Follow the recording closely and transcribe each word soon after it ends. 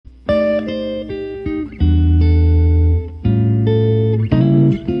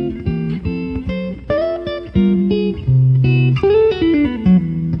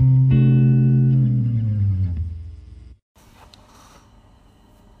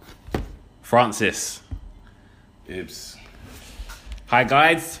Francis. Ibs. Hi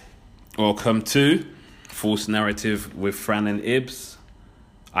guys, welcome to False Narrative with Fran and Ibs.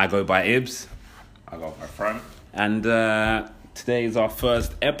 I go by Ibs. I got my friend. And today is our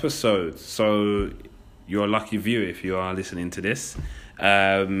first episode, so you're a lucky viewer if you are listening to this.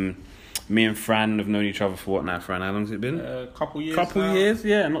 Me and Fran have known each other for what now, Fran? How long has it been? Couple years Couple now. years,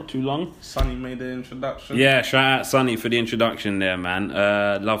 yeah, not too long. Sonny made the introduction. Yeah, shout out Sonny for the introduction there, man.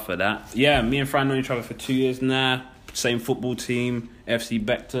 Love for that. Yeah, me and Fran know each other for 2 years now. Same football team, FC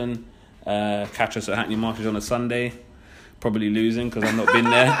Beckton. Catch us at Hackney Marshes on a Sunday. Probably losing because I've not been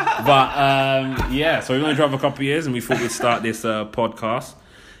there. But yeah, so we've known each other a couple of years and we thought we'd start this podcast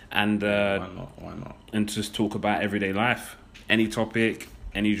and Why not? and just talk about everyday life. Any topic,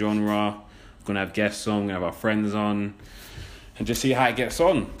 any genre. We're going to have guests on, we're going to have our friends on and just see how it gets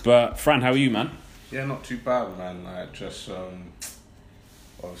on. But Fran, how are you, man? Yeah, not too bad, man. Like, just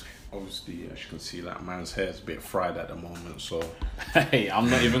obviously, as you can see, that man's hair is a bit fried at the moment. So Hey, I'm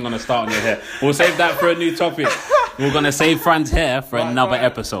not even going to start on your hair. We'll save that for a new topic. We're going to save Fran's hair for another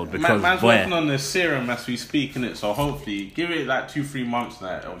episode because man's working on the serum as we speak, innit? So hopefully, give it like 2-3 months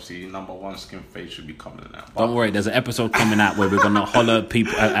now. Obviously, number one skin phase should be coming out. Don't worry, there's an episode coming out where we're going to holler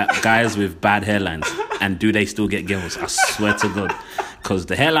people at guys with bad hairlines. And do they still get girls? I swear to God. Because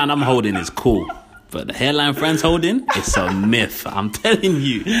the hairline I'm holding is cool. But the hairline Fran's holding, it's a myth. I'm telling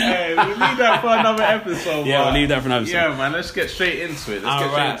you. Hey, we'll leave that for another episode. Yeah, we'll leave that for another episode. Yeah, man, let's get straight into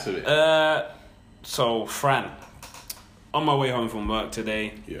it. So, Fran, on my way home from work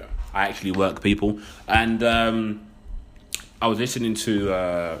today, Yeah. I actually work, people, and I was listening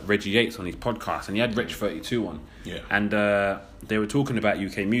to Reggie Yates on his podcast, and he had Rich 32 on. Yeah. And they were talking about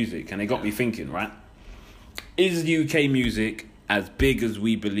UK music, and it got me thinking, right? Is UK music as big as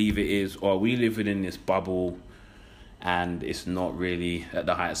we believe it is, or are we living in this bubble and it's not really at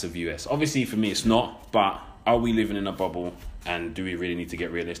the heights of US? Obviously, for me, it's not, but are we living in a bubble, and do we really need to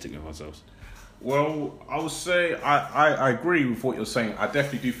get realistic with ourselves? Well, I would say I agree with what you're saying. I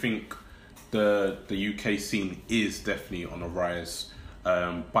definitely do think the UK scene is definitely on a rise.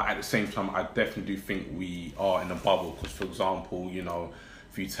 But at the same time, I definitely do think we are in a bubble. Because, for example, you know,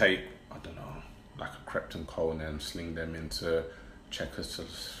 if you take, I don't know, like a Krypton Cole and sling them into Czech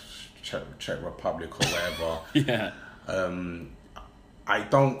Republic or whatever. Yeah. I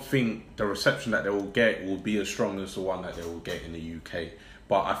don't think the reception that they will get will be as strong as the one that they will get in the UK.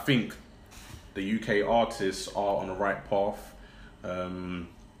 But I think the UK artists are on the right path.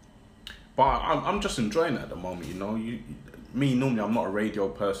 But I'm just enjoying it at the moment, you know. Normally I'm not a radio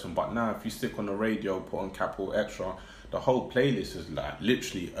person, but now if you stick on the radio, put on Capital Extra, the whole playlist is like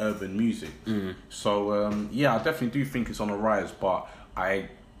literally urban music. So yeah, I definitely do think it's on the rise, but I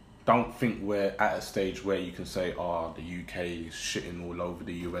don't think we're at a stage where you can say, the UK is shitting all over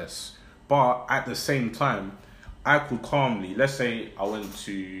the US. But at the same time, I could calmly, let's say I went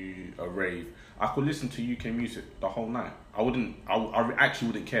to a rave, I could listen to UK music the whole night. I actually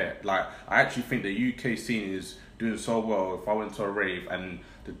wouldn't care. Like, I actually think the UK scene is doing so well. If I went to a rave and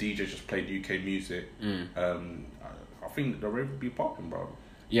the DJ just played UK music, I think the rave would be popping, bro.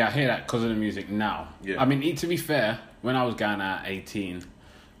 Yeah, I hear that because of the music now. Yeah. I mean, to be fair, when I was going at 18,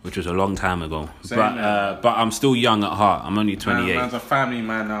 which was a long time ago, Same but here. but I'm still young at heart. I'm only 28. Man's a family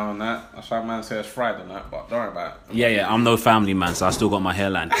man now and that. That's why man says Friday night, but don't worry about it. Yeah, I'm no family man, so I still got my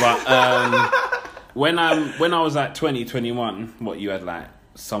hairline. But when I was like 20, 21, what you had like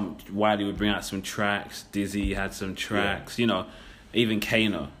Wiley would bring out some tracks, Dizzy had some tracks, you know, even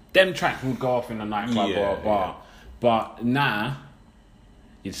Kano. Them tracks would go off in the nightclub or a bar. But now,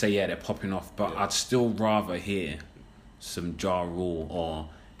 you'd say, yeah, they're popping off, but I'd still rather hear some Ja Rule or,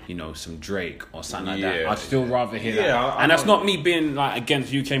 you know, some Drake or something like that. I'd still rather hear that. And that's not me being like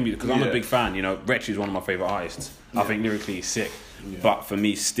against UK music, because I'm a big fan, you know. Wretch is one of my favourite artists. I think lyrically he's sick. Yeah. But for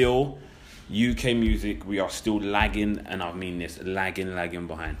me, still, UK music, we are still lagging, and I mean this, lagging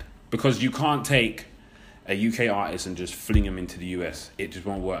behind. Because you can't take a UK artist and just fling them into the US. It just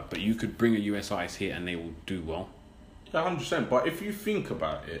won't work. But you could bring a US artist here and they will do well. Yeah, 100%. But if you think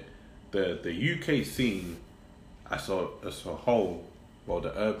about it, the UK scene as a whole, well,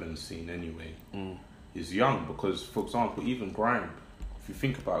 the urban scene anyway, is young. Because, for example, even grime. If you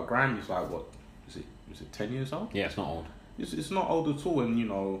think about it, grime is like, what is it 10 years old? Yeah, it's not old. It's not old at all, and you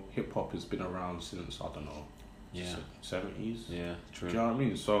know, hip hop has been around since, I don't know, 70s. Yeah, true. Do you know what I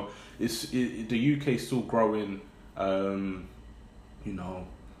mean? So the UK is still growing. You know,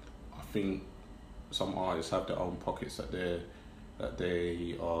 I think some artists have their own pockets that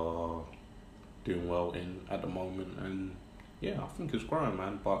they are doing well in at the moment, and yeah, I think it's growing,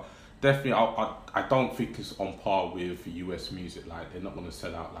 man. But definitely, I don't think it's on par with US music. Like, they're not going to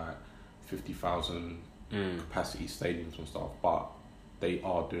sell out like 50,000 capacity stadiums and stuff, but they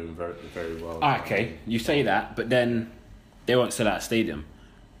are doing very, very well. Okay, you say that, but then they won't sell out a stadium.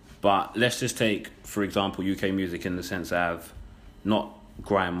 But let's just take, for example, UK music in the sense of not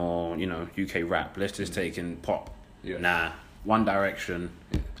grime or, UK rap. Let's just take in pop. Yeah. Nah, One Direction,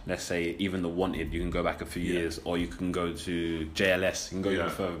 let's say even The Wanted, you can go back a few years, or you can go to JLS, you can go even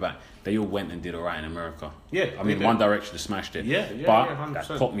further back. They all went and did alright in America. Yeah. I mean, One Direction smashed it. But that's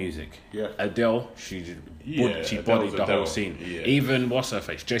pop music. Yeah. Adele, she bodied the whole scene. Yeah. Even, what's her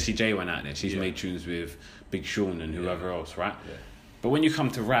face? Jessie J went out there. She's made tunes with Big Sean and whoever else, right? Yeah. But when you come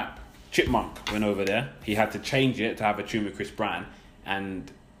to rap, Chipmunk went over there. He had to change it to have a tune with Chris Brown,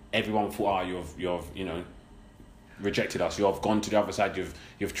 and everyone thought, you've rejected us. You've gone to the other side.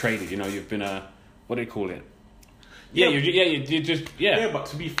 You've traded. You've been a, what do they call it? Yeah. But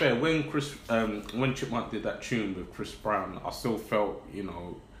to be fair, when Chipmunk did that tune with Chris Brown, I still felt,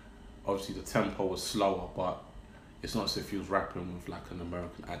 obviously the tempo was slower, but it's not as if he was rapping with like an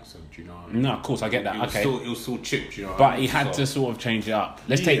American accent. Do you know what I mean? No, of course I get that. It was still chipped, you know. But he had to sort of change it up.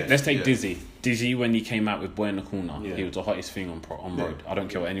 Let's take Dizzy. Dizzy, when he came out with Boy in the Corner, he was the hottest thing on road. I don't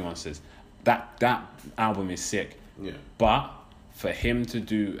care what anyone says. That album is sick. Yeah. But for him to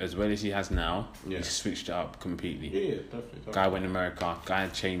do as well as he has now, Yeah. he switched it up completely. Yeah, definitely. Guy went to America. Guy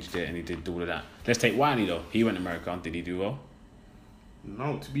changed it and he did all of that. Let's take Wiley though. He went to America. Did he do well?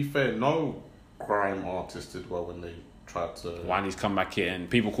 No, to be fair, no grime artist did well when they tried to. Wiley's come back here and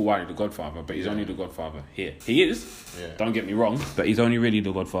people call Wiley the Godfather, but he's only the Godfather here. He is. Yeah. Don't get me wrong, but he's only really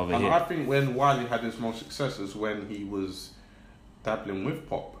the Godfather And here. I think when Wiley had his most success is when he was dabbling with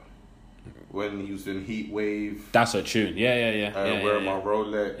pop. When he was in Heat Wave. That's a tune. Yeah. Wearing my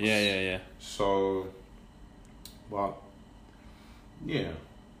Rolex. Yeah. So, but yeah,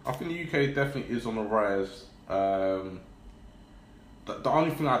 I think the UK definitely is on the rise. The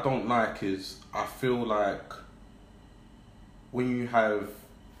only thing I don't like is I feel like when you have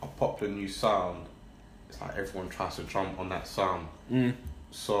a popular new sound, it's like everyone tries to jump on that sound.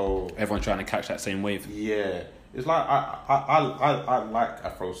 So everyone trying to catch that same wave. Yeah, it's like I like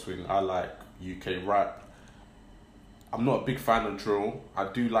Afro swing. I like UK rap. I'm not a big fan of drill. I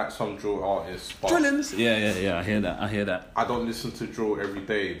do like some drill artists. But Drillings. Yeah. I hear that. I don't listen to drill every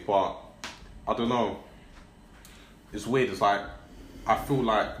day, but I don't know. It's weird. It's like I feel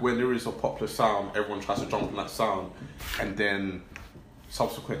like when there is a popular sound, everyone tries to jump on that sound, and then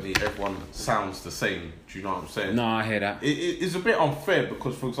subsequently everyone sounds the same. Do you know what I'm saying? No, I hear that. It's a bit unfair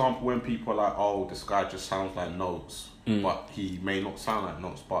because, for example, when people are like, "Oh, this guy just sounds like Notes," but he may not sound like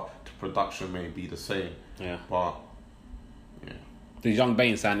Notes, but the production may be the same. Yeah. But yeah. Does Young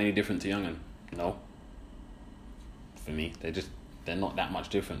Bane sound any different to Young'un? No. For me, they're not that much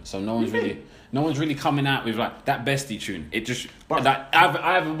different. So no one's really coming out with like that bestie tune. It just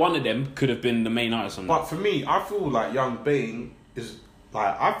either one of them could have been the main artist on that. But for me, I feel like Young Bane is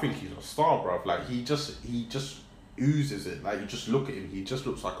like, I think he's a star, bruv. Like he just oozes it. Like you just look at him, he just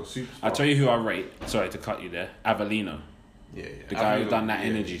looks like a superstar. I'll tell you who I rate. Sorry to cut you there. Avellino. Yeah. The guy who done that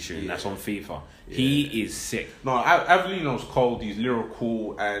energy tune that's on FIFA. Yeah. He is sick. No, Avellino's cold. He's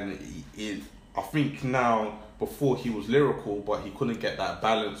lyrical, and I think now, before he was lyrical, but he couldn't get that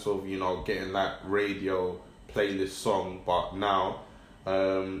balance of getting that radio playlist song. But now,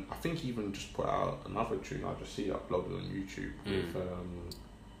 I think he even just put out another tune. I just see it uploaded on YouTube with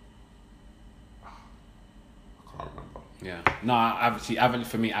I can't remember. Yeah. No, obviously,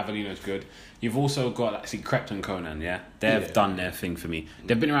 for me, Avellino's good. You've also got, Krept and Conan, yeah? They've done their thing for me.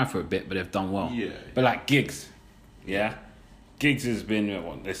 They've been around for a bit, but they've done well. Yeah. But Giggs, yeah? Giggs has been,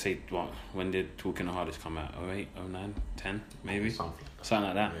 when did Talking the Hardest come out? 08, 09, 10, maybe? Something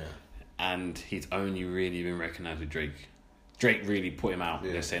like that. Yeah. And he's only really been recognised with Drake. Drake really put him out,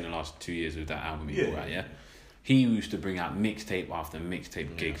 let's say, in the last 2 years with that album he brought out, yeah? He used to bring out mixtape after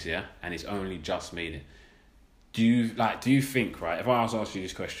mixtape Giggs, yeah? And he's only just made it. Do you think, right, if I was to ask you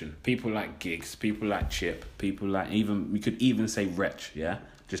this question, people like Giggs, people like Chip, people like we could even say Wretch, yeah?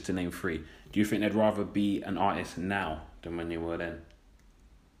 Just to name three. Do you think they'd rather be an artist now than when they were then?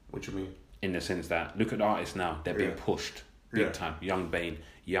 What do you mean? In the sense that, look at the artists now, they're being pushed big time. Young Bane,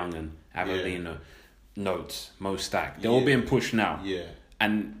 Young'un, Avellino, Notes, Mo Stack. They're all being pushed now. Yeah.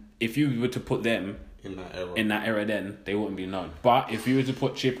 And if you were to put them in that era then, they wouldn't be known. But if you were to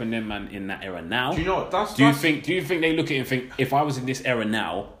put Chip and them man in that era now, do you know what, do you think they look at it and think, if I was in this era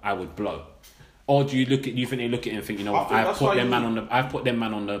now, I would blow? Or do you think they look at it and think, I've put them man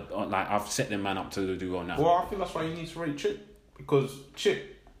on the I've set them man up to do well now? Well, I think that's why you need to rate Chip, because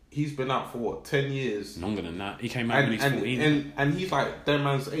Chip, he's been out for 10 years? Longer than that. He came out when he's 14. And he's like their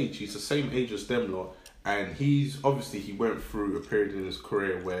man's age. He's the same age as them lot. And he went through a period in his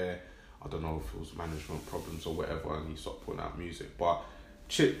career where I don't know if it was management problems or whatever, and he stopped putting out music. But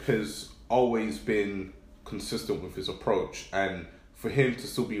Chip has always been consistent with his approach, and for him to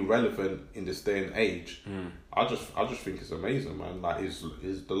still be relevant in this day and age, I just think it's amazing, man. Like his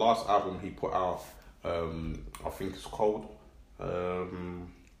the last album he put out, I think it's called.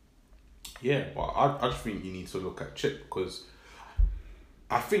 Yeah, but I just think you need to look at Chip, because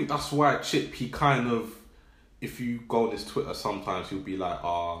I think that's why Chip, he kind of, if you go on his Twitter sometimes, he'll be like,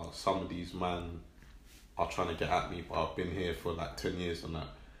 some of these man are trying to get at me, but I've been here for like 10 years and that.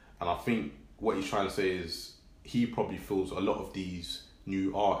 And I think what he's trying to say is he probably feels a lot of these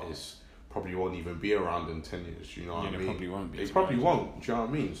new artists probably won't even be around in 10 years, you know what I mean? They probably won't be. They probably won't, do you know what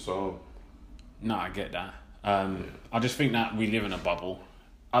I mean? So... No, I get that. I just think that we live in a bubble.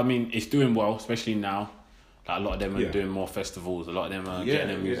 I mean, it's doing well, especially now. Like, a lot of them are doing more festivals. A lot of them are getting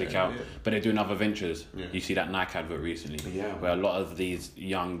their music out. But they're doing other ventures. Yeah. You see that Nike advert recently, where a lot of these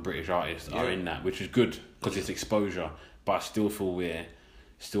young British artists are in that, which is good because it's exposure. But I still feel we're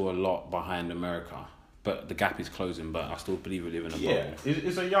still a lot behind America. But the gap is closing. But I still believe we live in a bubble. Yeah,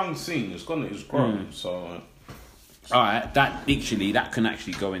 it's a young scene. It's grown. So... Alright, that can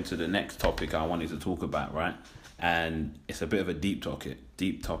actually go into the next topic I wanted to talk about, right? And it's a bit of a deep topic.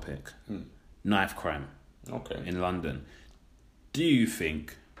 Knife crime. Okay. In London. Do you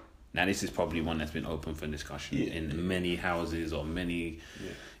think, now this is probably one that's been open for discussion in many houses or many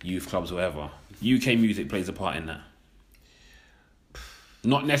youth clubs or whatever. UK music plays a part in that.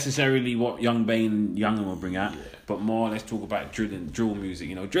 Not necessarily what Young will bring out, but more, let's talk about drill music,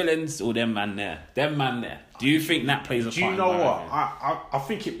 you know, drillings or them man there. Do you think that plays a part? Do you know what? I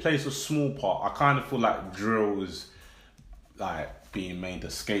think it plays a small part. I kind of feel like drill is like being made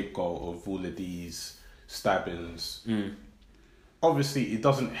a scapegoat of all of these stabbings. Obviously, it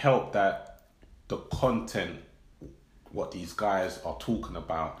doesn't help that the content, what these guys are talking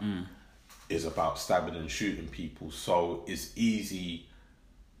about, is about stabbing and shooting people. So it's easy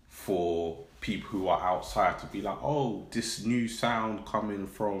for people who are outside to be like, oh, this new sound coming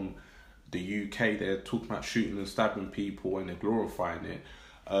from the UK, they're talking about shooting and stabbing people and they're glorifying it.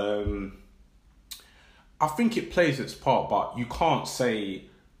 I think it plays its part, but you can't say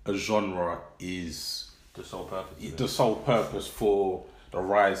a genre is the sole purpose. The sole purpose for the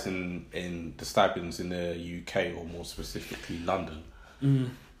rise in the stabbings in the UK, or more specifically London.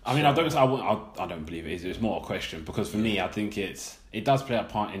 I mean, I don't believe it is. It's more a question, because for me, I think it does play a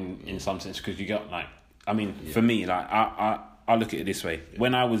part in some sense, because you got like, I mean, for me, like I look at it this way.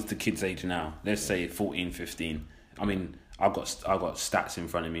 When I was the kid's age now, let's say 14, 15, I mean, I've got stats in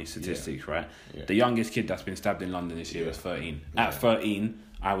front of me, statistics, right? Yeah. The youngest kid that's been stabbed in London this year was 13. At 13,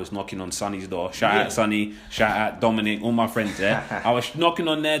 I was knocking on Sonny's door. Shout out Sonny, shout out Dominic, all my friends there. I was knocking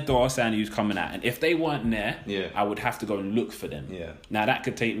on their door saying who's coming out. And if they weren't there, I would have to go and look for them. Yeah. Now, that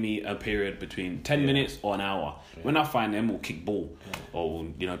could take me a period between 10 minutes or an hour. Yeah. When I find them, we'll kick ball or,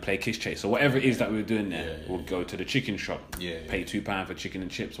 you know, play kiss chase or whatever it is that we were doing there. We'll go to the chicken shop, pay £2 for chicken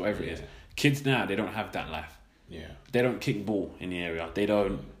and chips, whatever it is. Kids now, they don't have that life. Yeah. They don't kick ball in the area. They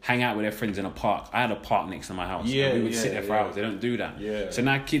don't hang out with their friends in a park. I had a park next to my house. Yeah, we would sit there for hours. They don't do that. Yeah. So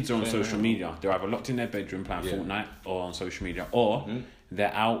now kids are on social media. They're either locked in their bedroom playing Fortnite or on social media, or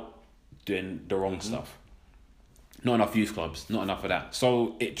they're out doing the wrong stuff. Not enough youth clubs. Not enough of that.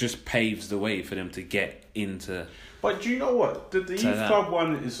 So it just paves the way for them to get into... But do you know what? The youth club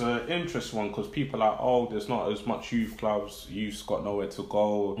one is an interesting one, because people are like, oh, there's not as much youth clubs. Youth's got nowhere to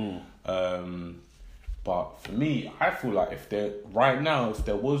go. But for me, I feel like if there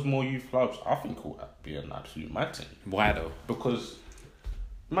was more youth clubs, I think it would be an absolute mad thing. Why though? Because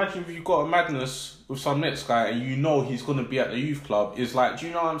imagine if you got a madness with some next guy and you know he's gonna be at the youth club. It's like, do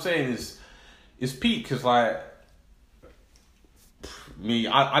you know what I'm saying? It's peak. It's like me.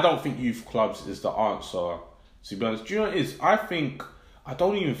 I don't think youth clubs is the answer. To be honest, do you know what it is? I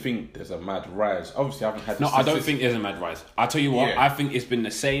don't even think there's a mad rise. Obviously, I haven't had... I don't think there's a mad rise. I'll tell you what, I think it's been the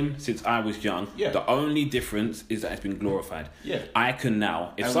same since I was young. Yeah. The only difference is that it's been glorified. Yeah. I can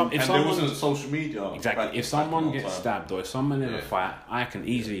now... If someone there wasn't social media... Exactly. If someone gets stabbed or if someone in a fight, I can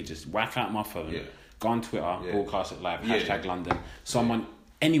easily just whack out my phone, go on Twitter, broadcast it live, hashtag London. Someone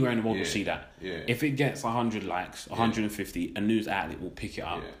anywhere in the world will see that. Yeah. If it gets 100 likes, 150, a news outlet will pick it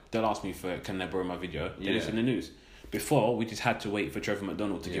up. Yeah. They'll ask me for, can they borrow my video? Then it's in the news. Before, we just had to wait for Trevor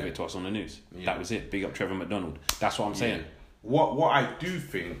McDonald to give it to us on the news. Yeah. That was it. Big up Trevor McDonald. That's what I'm saying. What I do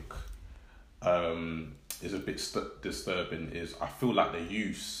think is a bit disturbing is I feel like the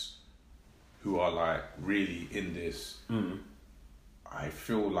youths who are like really in this, I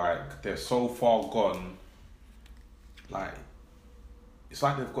feel like they're so far gone, like, it's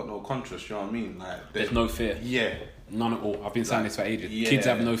like they've got no conscience, you know what I mean? Like there's no fear. Yeah. None at all. I've been saying this for ages. Yeah. Kids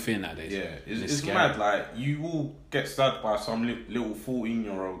have no fear nowadays. Yeah, it's scary. mad. Like, you will get stabbed by some little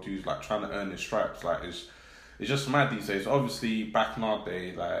 14-year-old who's like trying to earn his stripes. Like, it's just mad these days. Obviously, back in our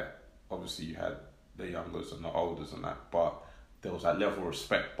day, like, obviously you had the youngers and the olders and that, but there was that level of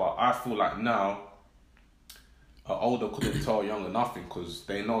respect. But I feel like now, an older couldn't tell a younger nothing because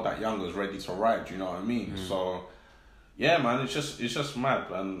they know that younger's ready to ride. You know what I mean? So, yeah, man, it's just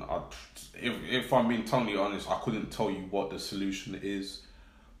mad. And if I'm being totally honest, I couldn't tell you what the solution is,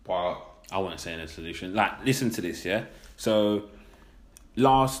 but I wouldn't say any solution. Like, listen to this, yeah? So,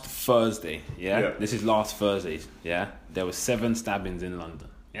 last Thursday, yeah? This is last Thursday, yeah? There were 7 stabbings in London,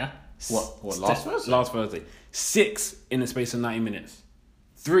 yeah? What, last Thursday? Last Thursday. 6 in the space of 90 minutes.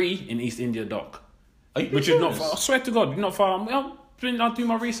 3 in East India Dock. Which is not far. I swear to God, not far. I'll do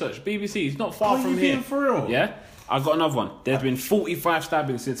my research. BBC, it's not far from here. For real? Yeah? I've got another one. There's been 45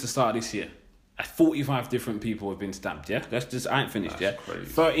 stabbings since the start of this year. 45 different people have been stabbed, yeah? I ain't finished, That's crazy.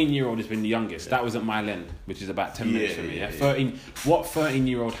 13-year-old has been the youngest. That was at Mile End, which is about 10 minutes from me, yeah? 13. What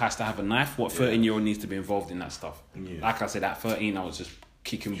 13-year-old has to have a knife? What 13-year-old needs to be involved in that stuff? Yeah. Like I said, at 13, I was just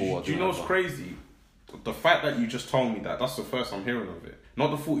kicking ball. Do you know what's crazy? The fact that you just told me that's the first I'm hearing of it.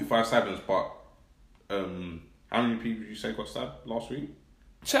 Not the 45 stabbings, but how many people did you say got stabbed last week?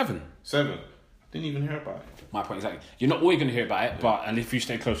 7. Didn't even hear about it. My point exactly. You're not always going to hear about it, but and if you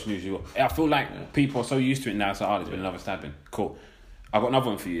stay close to news, you will. I feel like people are so used to it now. So, there's been another stabbing. Cool. I've got another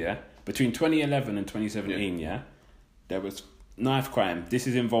one for you. Yeah, between 2011 and 2017, there was knife crime. This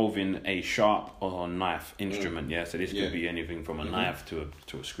is involving a sharp or knife instrument. Yeah, so this could be anything from a knife to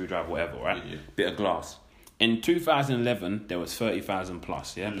a screwdriver, whatever. Right, bit of glass. In 2011, there was 30,000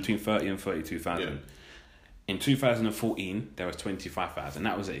 plus. Yeah, between 30 and 32,000. Yeah. In 2014, there was 25,000.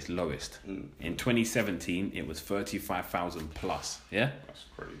 That was at its lowest. In 2017, it was 35,000 plus. Yeah? That's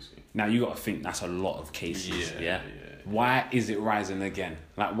crazy. Now, you got to think that's a lot of cases. Yeah? Why is it rising again?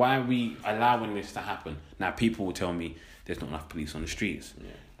 Like, why are we allowing this to happen? Now, people will tell me there's not enough police on the streets.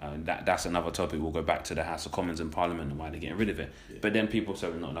 That's another topic. We'll go back to the House of Commons and Parliament and why they're getting rid of it. But then people say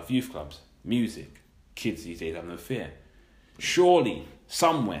there's not enough youth clubs, music. Kids these days have no fear. Surely,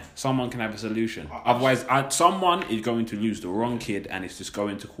 somewhere, someone can have a solution. Otherwise, someone is going to lose the wrong kid and it's just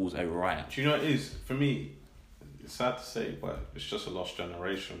going to cause a riot. Do you know what it is? For me, it's sad to say, but it's just a lost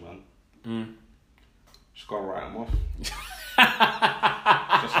generation, man. Just gotta write them off. Just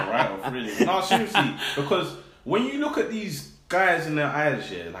a write off, really. No, seriously. Because when you look at these guys in their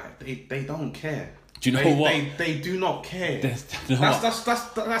eyes, like, they don't care. Do you know what? They do not care.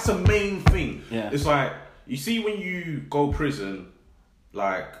 That's a main thing. Yeah. It's like, you see when you go prison,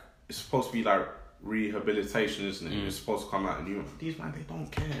 like, it's supposed to be like rehabilitation, isn't it? You're supposed to come out and these man, they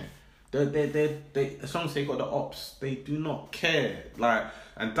don't care. They as long as they got the ops, they do not care. Like,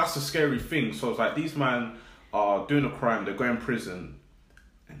 and that's a scary thing. So it's like, these man are doing a crime, they're going to prison,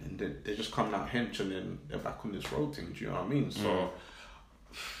 and then they're just coming out hench and then they're back on this road thing. Do you know what I mean? So,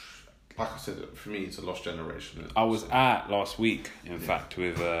 like I said, for me, it's a lost generation. I was out last week, in fact,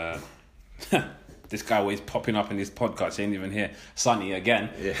 with this guy always popping up in this podcast. He ain't even here. Sonny again.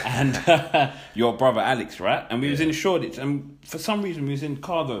 Yeah. And your brother Alex, right? And we was in Shoreditch, and for some reason we was in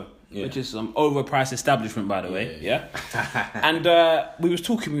Cargo, which is some overpriced establishment, by the way. Yeah. And we was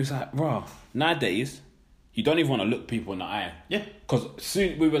talking. We was like, "Bro, nowadays you don't even want to look people in the eye." Yeah. Because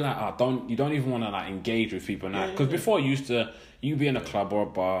soon we were like, you don't even want to like engage with people now. Because before you be in a club or a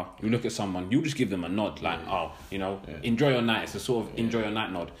bar, you look at someone, you just give them a nod, like, enjoy your night. It's a sort of enjoy your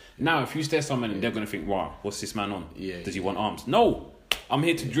night nod. Now, if you stare someone, they're going to think, wow, what's this man on? Does he want arms? No, I'm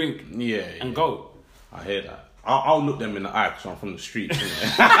here to drink and go. I hear that. I'll look them in the eye because I'm from the streets.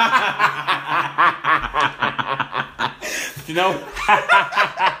 You know?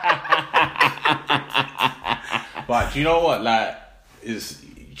 But do you know what? Like, it's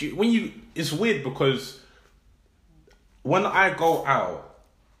weird because when I go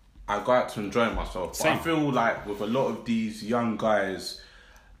out to enjoy myself. But I feel like with a lot of these young guys,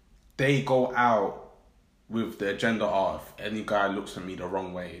 they go out with the agenda of, any guy looks at me the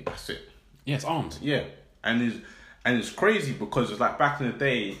wrong way, that's it. Yeah, it's armed. Yeah. And it's crazy because it's like back in the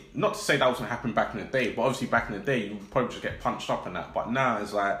day, not to say that wasn't happening back in the day, but obviously back in the day, you would probably just get punched up and that. But now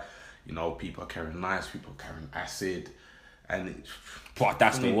it's like, people are carrying knives, people are carrying acid. And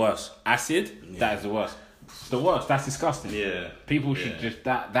that's the worst. Acid? Yeah. That is the worst. It's the worst. That's disgusting. Yeah. People should just,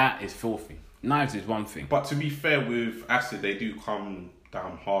 that is filthy. Knives is one thing. But to be fair, with acid, they do come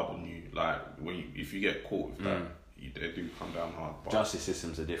down hard on you. Like, if you get caught with that, they do come down hard. But justice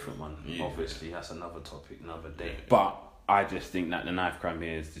system's a different one. Yeah. Obviously, that's another topic, another day. Yeah. But I just think that the knife crime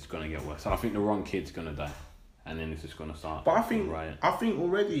here is just going to get worse. I think the wrong kid's going to die. And then it's just going to start. But I think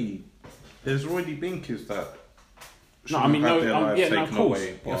already, there's already been kids that No, I mean, have no, their lives yeah, no, of taken course.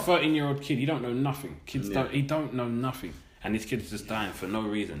 away, You're a but 13-year-old kid. You don't know nothing. Yeah. He don't know nothing, and this kid's just dying for no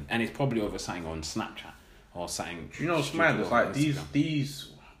reason, and it's probably over something on Snapchat or something. do you know what's stupid mad? It's on like Instagram. these.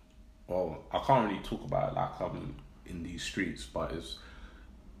 Well, I can't really talk about it like I'm in these streets, but it's.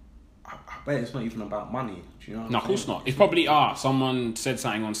 I bet it's not even about money. Do you know? What No, I'm of course saying? not. It's probably someone said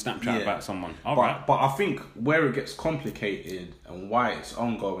something on Snapchat Yeah. about someone. All but, right. but I think where it gets complicated and why it's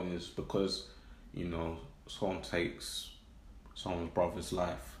ongoing is because, you know, someone takes someone's brother's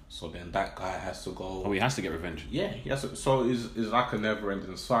life, so then that guy has to go. Oh, he has to get revenge. Yeah, yes. So it's like a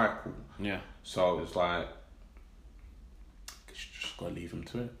never-ending cycle. Yeah. So it's like you just gotta leave him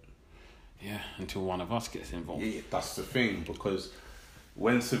to it. Yeah, until one of us gets involved. Yeah, that's the thing, because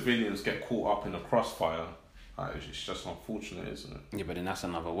when civilians get caught up in the crossfire, it's just unfortunate, isn't it? Yeah, but then that's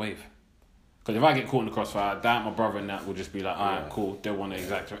another wave. Because if I get caught in the crossfire, that my brother and that will just be like, alright, Yeah. cool, they want to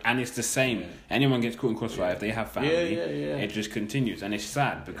exact. And it's the same. Anyone gets caught in crossfire, if they have family, Yeah. it just continues. And it's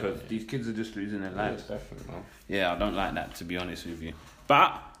sad because these kids are just losing their Yeah, lives. definitely, man. Yeah, I don't like that, to be honest with you.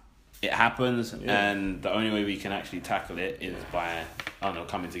 But it happens, and the only way we can actually tackle it is by, I don't know,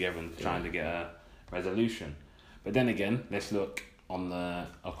 coming together and trying to get a resolution. But then again, let's look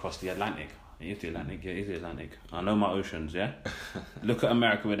across the Atlantic. It is the Atlantic, yeah, it is the Atlantic. I know my oceans, yeah? Look at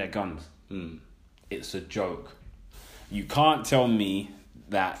America with their guns. It's a joke. You can't tell me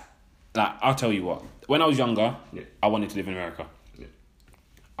that, like, I'll tell you what. When I was younger, I wanted to live in America.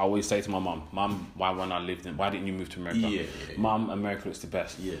 I always say to my mum, why didn't you move to America? Yeah. Mum, America looks the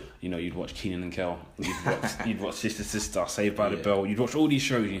best. Yeah. You know, you'd watch Keenan and Kel. You'd watch Sister, Saved by the Bell. You'd watch all these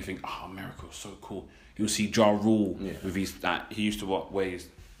shows and you think, oh, America was so cool. You'll see Ja Rule with his, he used to wear his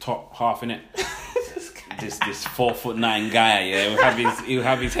top half in it. this 4'9" guy, he'll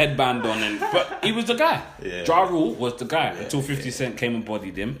have his headband on, but he was the guy. Ja Rule was the guy until 50 Cent came and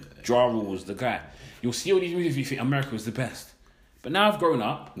bodied him. Ja Rule was the guy. You'll see all these movies, you think America was the best. But now I've grown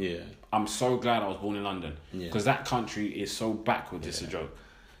up. Yeah. I'm so glad I was born in London because that country is so backwards. It's a joke.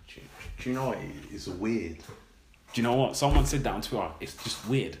 Do you know what? It's weird. Do you know what? Someone said that on Twitter. It's just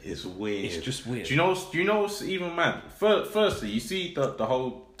weird. It's weird. It's just weird. Do you know what's even mad? Firstly, you see the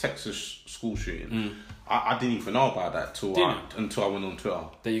whole Texas school shooting. I didn't even know about that until I went on Twitter.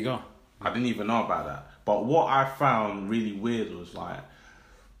 There you go. I didn't even know about that. But what I found really weird was like,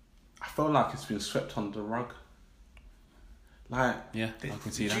 I felt like it's been swept under the rug. Like, Yeah, I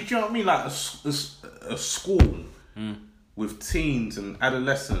can see that. Do you know what I mean? Like a school with teens and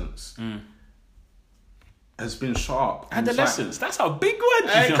adolescents has been shot up. And it's Adolescence. That's a big word.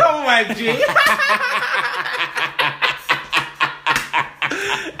 like, hey, come on, G.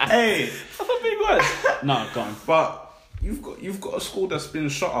 Hey, That's a big word. No, go on. but you've got a school that's been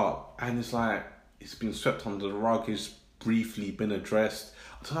shot up, and it's like it's been swept under the rug. It's briefly been addressed.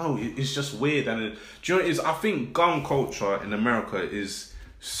 I don't know. It's just weird. And do you know what it is? I think gun culture in America is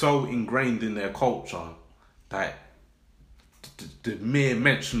so ingrained in their culture that the mere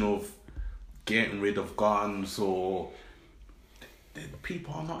mention of getting rid of guns or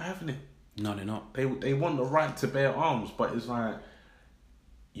people are not having it. No, they're not. They want the right to bear arms, but it's like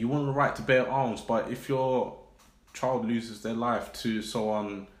you want the right to bear arms, but if your child loses their life to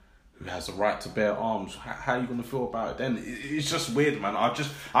someone who has the right to bear arms, how are you gonna feel about it then? It's just weird, man. I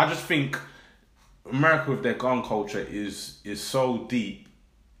just think America with their gun culture is so deep.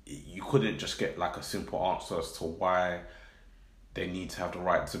 You couldn't just get like a simple answer as to why they need to have the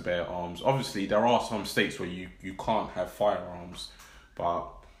right to bear arms. Obviously, there are some states where you can't have firearms, but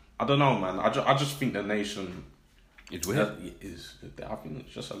I don't know, man. I just think the nation It's weird. I think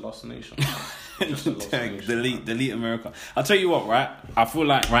it's just a lost nation. Just a lost nation. Delete America. I'll tell you what, right? I feel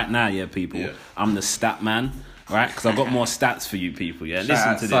like right now, people, Yeah. I'm the stat man, right? Because I've got more stats for you people, yeah? Listen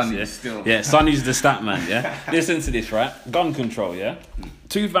out to Sonny this, still. Yeah, Sonny's the stat man, yeah? Listen to this, right? Gun control, yeah?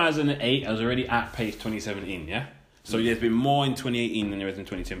 2008 has already outpaced 2017, yeah? So there's been more in 2018 than there is in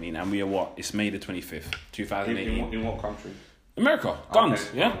 2017, and we are what? It's May the 25th, 2018. In what country? America, guns,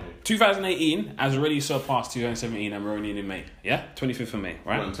 Okay. yeah? 2018 has already surpassed 2017 and we're only in May, yeah? 25th of May,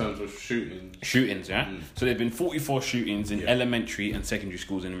 right? Well, in terms of shooting. Shootings, yeah? So there have been 44 shootings in elementary and secondary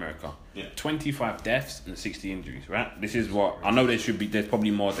schools in America. Yeah. 25 deaths and 60 injuries, right? This is what, I know there's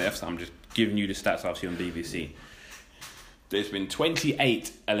probably more deaths, I'm just giving you the stats I've seen on BBC. There's been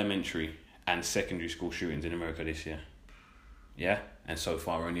 28 elementary and secondary school shootings in America this year. Yeah? And so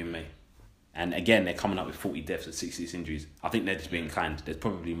far only in May. And again, they're coming up with 40 deaths and 66 injuries. I think they're just being kind. There's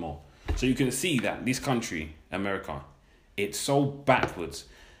probably more. So you can see that this country, America, it's so backwards.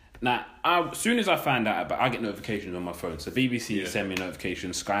 Now, as soon as I find out about, I get notifications on my phone. So BBC send me a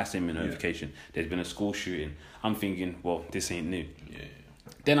notification, Sky send me a notification. There's been a school shooting. I'm thinking, well, this ain't new. Yeah.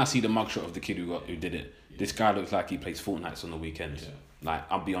 Then I see the mugshot of the kid who did it. This guy looks like he plays Fortnite on the weekends. Yeah. Like,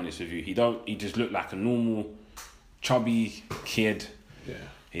 I'll be honest with you, he just looked like a normal, chubby kid. Yeah.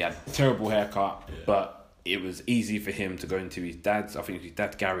 He had a terrible haircut, but it was easy for him to go into his dad's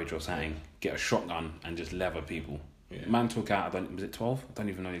garage or something, get a shotgun and just leather people. Yeah. Man took out, was it 12? I don't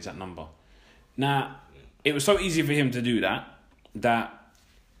even know the exact number. Now, it was so easy for him to do that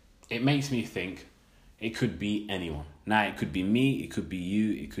it makes me think it could be anyone. Now, it could be me, it could be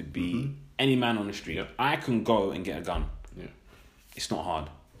you, it could be any man on the street. Yep. I can go and get a gun. Yeah. It's not hard.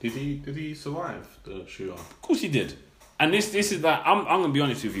 Did he survive the shooter? Of course he did. And this is that I'm gonna be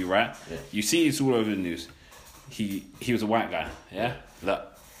honest with you, right? Yeah. You see it's all over the news. He was a white guy, yeah? Look,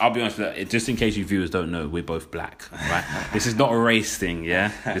 I'll be honest with you, just in case you viewers don't know, we're both black, right? This is not a race thing,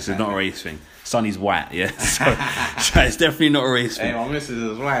 yeah? This is not a race thing. Sonny's white, yeah? So it's definitely not a race thing. Hey, my missus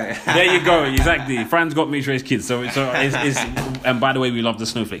is white. There you go, exactly. Fran's got mixed race kids, so it's and by the way, we love the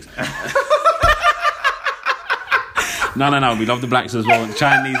snowflakes. No, we love the blacks as well,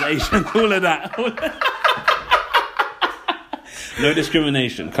 Chinese, Asian, all of that. No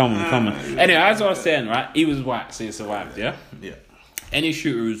discrimination. Come on. Anyway, as I was saying, right, he was white, so he survived, yeah? Yeah. Any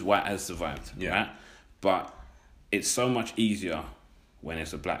shooter who's white has survived, Yeah. right? But it's so much easier when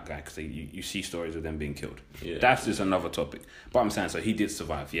it's a black guy because you see stories of them being killed. Yeah. That's just another topic. But I'm saying, so he did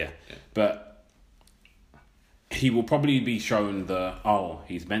survive, yeah. But he will probably be shown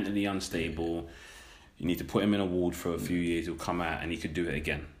he's mentally unstable. You need to put him in a ward for a few years. He'll come out and he could do it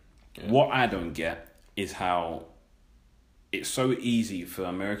again. Yeah. What I don't get is how it's so easy for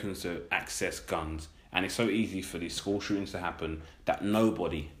Americans to access guns and it's so easy for these school shootings to happen that no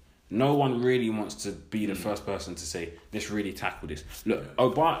one really wants to be the first person to say, let's really tackle this. Look,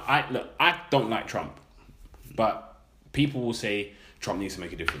 I don't like Trump, but people will say Trump needs to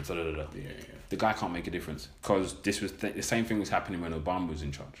make a difference. Yeah. The guy can't make a difference because this was the same thing was happening when Obama was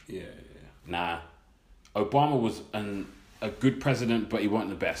in charge. Yeah. Nah, Obama was a good president, but he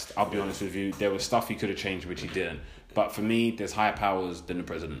wasn't the best. I'll be honest with you. There was stuff he could have changed, which he didn't. But for me, there's higher powers than the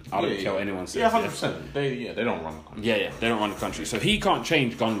president. I don't care what anyone says. Yeah, 100%. They don't run the country. Yeah, they don't run the country. So he can't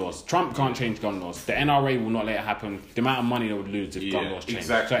change gun laws. Trump can't change gun laws. The NRA will not let it happen. The amount of money they would lose if gun laws change.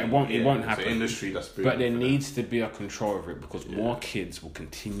 Exactly. So it won't happen. It's an industry that's but there needs to be a control over it because more kids will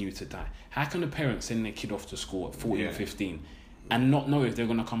continue to die. How can a parent send their kid off to school at 14, 15 and not know if they're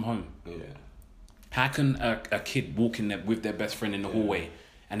going to come home? Yeah. How can a kid walk in there with their best friend in the hallway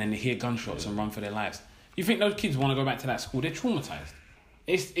and then they hear gunshots and run for their lives? You think those kids want to go back to that school? They're traumatized.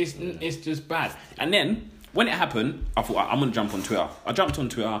 It's just bad. And then when it happened, I thought I'm gonna jump on Twitter. I jumped on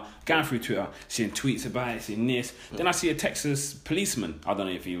Twitter, going through Twitter, seeing tweets about it, seeing this. Then I see a Texas policeman. I don't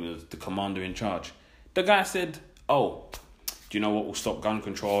know if he was the commander in charge. The guy said, "Oh, do you know what will stop gun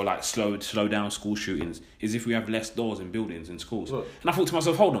control, like slow down school shootings, is if we have less doors in buildings in schools." Look. And I thought to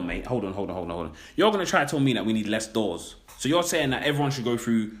myself, hold on, mate, hold on. You're gonna try to tell me that we need less doors. So you're saying that everyone should go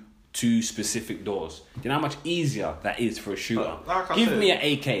through 2 specific doors. Do you know how much easier that is for a shooter? Give me an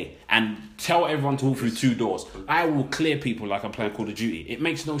AK and tell everyone to walk through 2 doors. I will clear people like I'm playing Call of Duty. It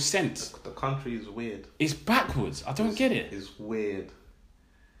makes no sense. The country is weird. It's backwards. I don't get it. It's weird.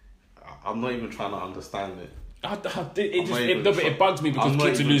 I'm not even trying to understand it. It bugs me because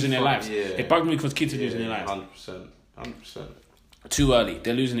kids are losing their lives. Yeah. It bugs me because kids are losing their lives. 100%. Too early.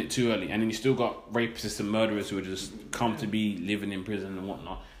 They're losing it too early. And then you still got rapists and murderers who are just come to be living in prison and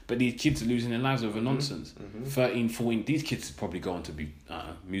whatnot. But these kids are losing their lives over nonsense. 13, 14, these kids are probably going to be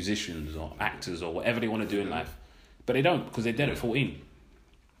musicians or actors or whatever they want to do in life. But they don't because they're dead at 14.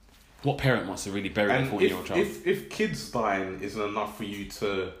 What parent wants to really bury a 14-year-old child? If kids dying isn't enough for you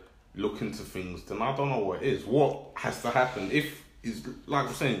to look into things, then I don't know what is. What has to happen? If it's like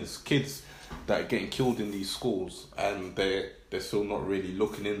I'm saying, it's kids that are getting killed in these schools and they're still not really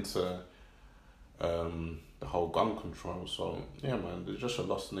looking into the whole gun control. So yeah, man, they're just a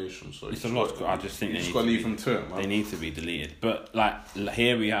lost nation. So it's a lost. I just think you just gotta leave them to it, man. They need to be deleted. But like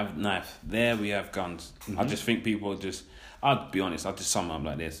here we have knife, there we have guns. I just think people just. I'll be honest. I'll just sum up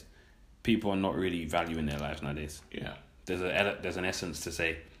like this: people are not really valuing their lives nowadays. Yeah. There's an essence to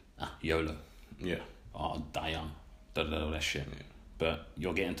say, YOLO. Yeah. Oh, die young. That shit. Yeah. But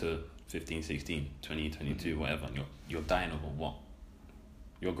you're getting to 15, 16, 20, 22, whatever. And you're dying over what?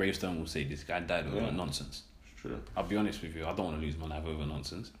 Your gravestone will say this guy died over nonsense. True. I'll be honest with you. I don't want to lose my life over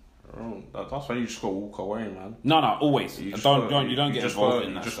nonsense. That's why you just gotta walk away, man. No, always. You don't get involved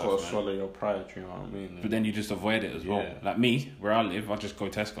in that stuff. You just gotta swallow your pride. You know what I mean? But then you just avoid it as well. Like me, where I live, I just go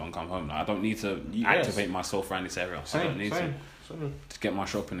Tesco and come home. Like, I don't need to activate myself around this area. I don't need to get my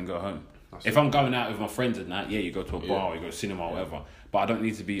shopping and go home. If I'm going out with my friends at night, you go to a bar, or you go to cinema, or whatever. But I don't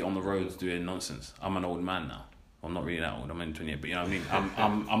need to be on the roads doing nonsense. I'm an old man now. I'm not really that old. I'm only 28, but you know what I mean.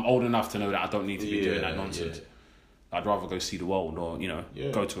 I'm old enough to know that I don't need to be doing that nonsense. Yeah. I'd rather go see the world or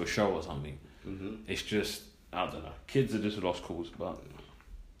go to a show or something. Mm-hmm. It's just I don't know. Kids are just lost cause. But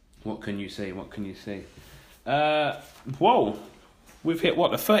what can you say? Whoa. We've hit, the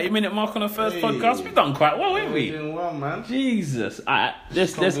 30-minute mark on the first podcast? We've done quite well, haven't we? We're doing well, man. Jesus.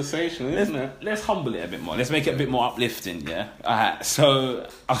 Let's humble it a bit more. Let's make it a bit more uplifting, yeah? So,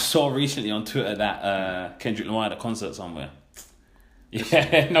 I saw recently on Twitter that Kendrick Lamar had a concert somewhere.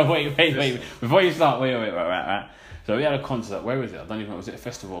 Yeah, no, wait. Before you start, wait, right. So, we had a concert. Where was it? I don't even know. Was it a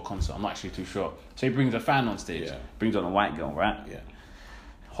festival or concert? I'm not actually too sure. So, he brings a fan on stage. Yeah. Brings on a white girl, right? Yeah.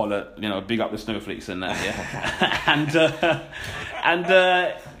 Holler, big up the snowflakes and that, yeah.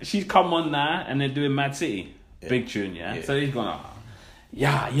 and she's come on now and they're doing Mad City, big tune, yeah. So he's going,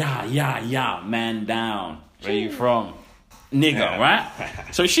 yeah, man down. Where you from? Nigga, right?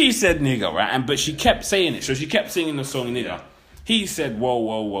 So she said nigga, right? But she kept saying it. So she kept singing the song nigga. Yeah. He said,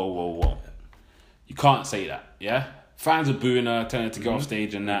 whoa. You can't say that, yeah. Fans are booing her, telling her to get off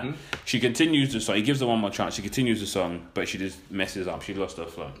stage and that. Mm-hmm. She continues the song. He gives her one more chance. She continues the song, but she just messes up. She lost her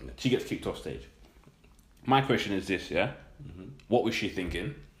flow. She gets kicked off stage. My question is this, yeah? Mm-hmm. What was she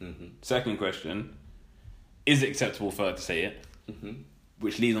thinking? Mm-hmm. Second question, is it acceptable for her to say it? Mm-hmm.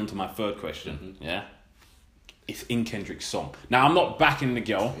 Which leads on to my third question, yeah? It's in Kendrick's song. Now, I'm not backing the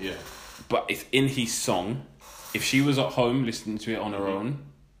girl, but it's in his song. If she was at home listening to it on her own,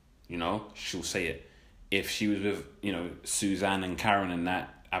 she'll say it. If she was with, Suzanne and Karen and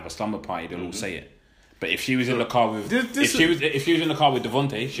that have a slumber party, they'll all say it. But if she was in the car with, if she was in the car with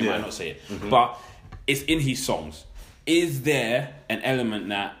Devontae, she might not say it. Mm-hmm. But it's in his songs. Is there an element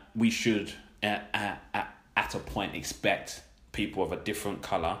that we should, at a point, expect people of a different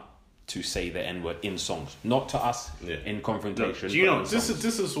colour to say the N-word in songs? Not to us in confrontation. Do you know, this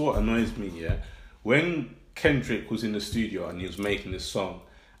is what annoys me, yeah? When Kendrick was in the studio and he was making this song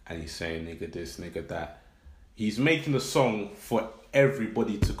and he's saying nigga this, nigga that, he's making the song for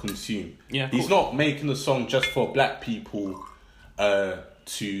everybody to consume. Yeah, he's not making the song just for black people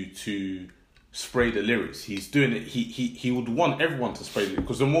to spray the lyrics. He's doing it. He would want everyone to spray it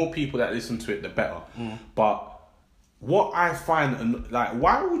because the more people that listen to it, the better. But what I find,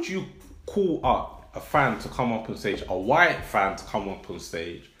 why would you call up a fan to come up on stage, a white fan to come up on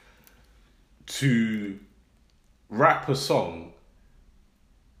stage to rap a song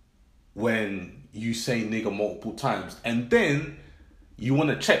when you say nigga multiple times, and then you want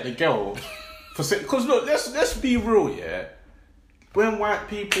to check the girl for saying? Because look, let's be real, yeah. When white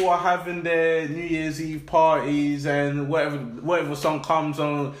people are having their New Year's Eve parties and whatever song comes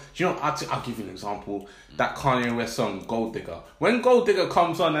on, I'll give you an example. That Kanye West song, Gold Digger. When Gold Digger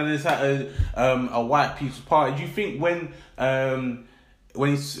comes on and it's at a white people's party, do you think when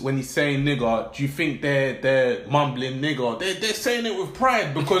he's saying nigger, do you think they're mumbling nigger? They're saying it with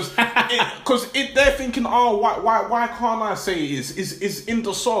pride because they're thinking, oh, why can't I say it? It's in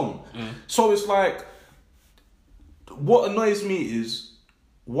the song. So it's like, what annoys me is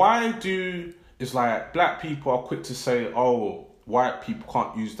black people are quick to say, oh, white people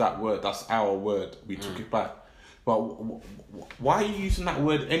can't use that word, that's our word, we took it back. But why are you using that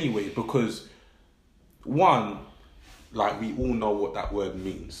word anyway? Because one, we all know what that word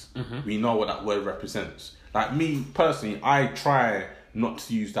means. Mm-hmm. We know what that word represents. Like me personally, I try not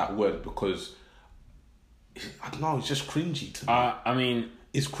to use that word because I don't know, it's just cringy to me.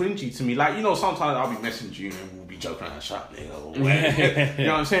 It's cringy to me. Sometimes I'll be messaging you and we'll be joking around, shut up, nigga, or whatever. You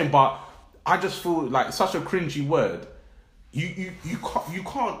know what I'm saying? But I just feel like it's such a cringy word. You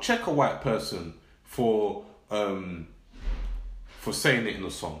can't check a white person for saying it in a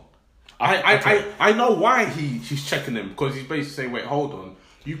song. I know why he's checking them, because he's basically saying, wait, hold on,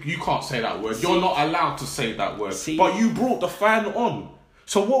 you can't say that word. You're not allowed to say that word. But you brought the fan on.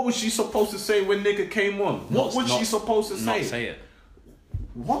 So what was she supposed to say when nigga came on? What was she supposed to say? Not say it.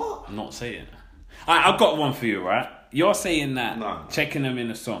 What? Not say it. I've got one for you, right? You're saying that, checking them in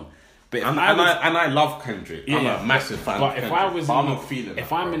a song. But I love Kendrick. I'm a massive fan of Kendrick.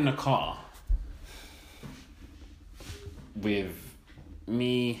 If I'm in the car with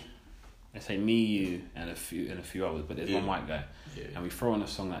me, let's say me, you, and a few others, but there's one white guy, and we throw on a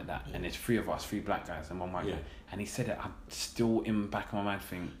song like that, and there's three of us, three black guys and one white guy, and he said it, I'm still in the back of my mind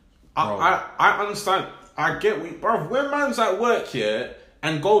thinking, I understand. I get bro. When man's at work here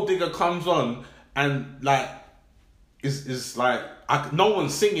and Gold Digger comes on and it's like no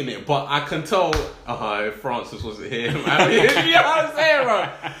one's singing it, but I can tell. If Francis wasn't here, man. You know what I'm saying, bro?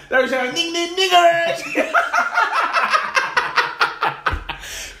 They were saying nigger.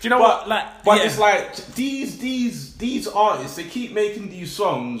 Do you know what? It's like these artists, they keep making these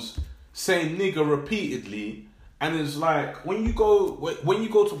songs saying nigger repeatedly, And it's like when you go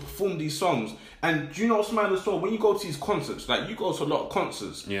to perform these songs, and do you know what's mad as well? When you go to these concerts, like you go to a lot of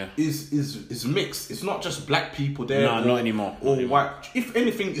concerts, is mixed. It's not just black people there. No, not anymore. Or white. If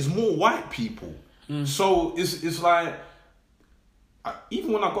anything, it's more white people. So it's like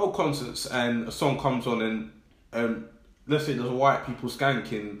even when I go to concerts and a song comes on and let's say there's a white people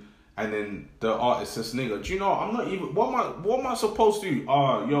skanking. And then the artist says nigga. Do you know? I'm not even. What am I supposed to do?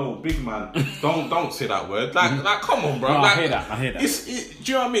 Oh, yo, big man, don't say that word. Like, come on, bro. No, like, I hear that.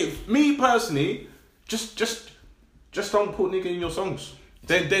 do you know what I mean? Me personally, just don't put nigga in your songs.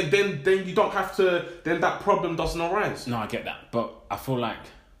 Then you don't have to. Then that problem doesn't arise. No, I get that, but I feel like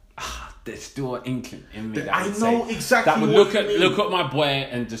there's still an inkling in me. I know exactly. That would look at my boy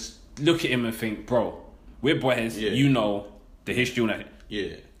and just look at him and think, bro, we're boys. Yeah. You know the history.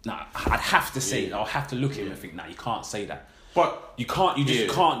 Yeah. Nah, I'd have to say it. I'll have to look at him and think, nah, you can't say that. But you can't. You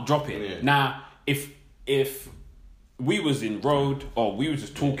just can't drop it. Yeah. Now, if we was in road or we was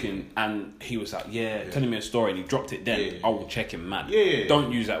just talking and he was like, telling me a story and he dropped it, then I will check him, man.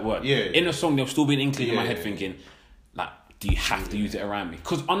 Don't use that word. In a song, there'll still be an inkling in my head thinking, like, do you have to use it around me?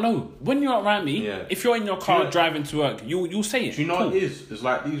 Because I know when you're around me, if you're in your car driving to work, you'll say it. Do you know what it is? It's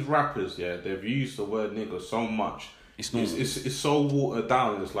like these rappers, they've used the word nigga so much. It's so watered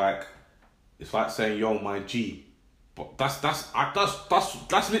down. It's like saying yo my G, but that's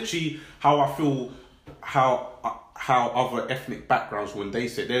literally how I feel. How other ethnic backgrounds when they're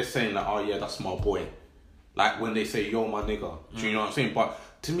saying that, oh yeah, that's my boy. Like when they say yo my nigga. Do you know what I'm saying? But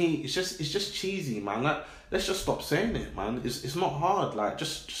to me, it's just cheesy, man. Like let's just stop saying it, man. It's not hard. Like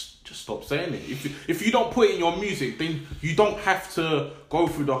just stop saying it. If you don't put it in your music, then you don't have to go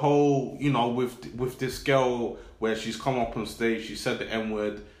through the whole, you know, with this girl where she's come up on stage, she said the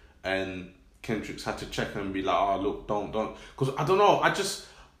N-word, and Kendrick's had to check her and be like, oh look, don't, because I don't know, I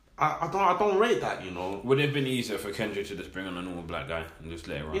don't rate that, you know. Would it have been easier for Kendrick to just bring on a normal black guy and just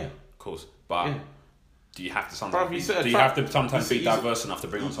let it run? Yeah, of course, but do you have to sometimes? Be diverse enough to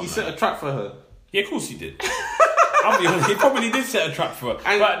bring on something? He set a trap for her. Yeah, of course he did. I'll be honest, he probably did set a trap for her.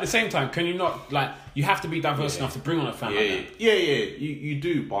 But at the same time, can you not, like, you have to be diverse enough to bring on a fan like that. Yeah, you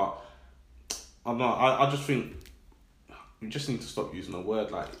do, but I don't know, I just think you just need to stop using the word.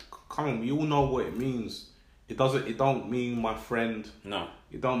 Like, come on, we all know what it means. It don't mean my friend. No.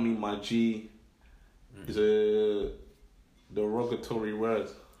 It don't mean my G. It's a derogatory word.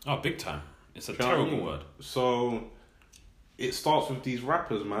 Oh, big time. It's a terrible word. So it starts with these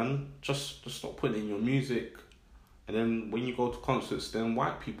rappers, man. Just stop putting it in your music. And then when you go to concerts, then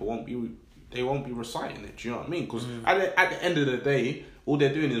white people won't be reciting it. Do you know what I mean? Because at the end of the day, all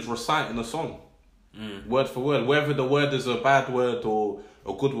they're doing is reciting a song. Word for word. Whether the word is a bad word or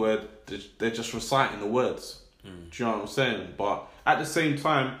a good word, they're just reciting the words. Do you know what I'm saying? But at the same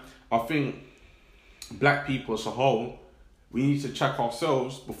time, I think black people as a whole, we need to check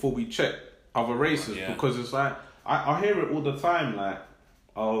ourselves before we check other races. Because it's like, I hear it all the time, like,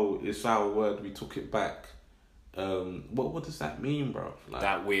 oh, it's our word, we took it back. What does that mean, bro? Like,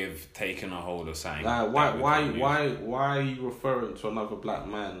 that we've taken a hold of saying. Like, why are you referring to another black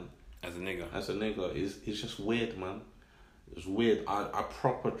man as a nigga? It's just weird, man. It's weird. I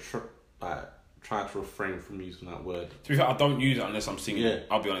proper try to refrain from using that word. To be fair, I don't use it unless I'm singing. Yeah.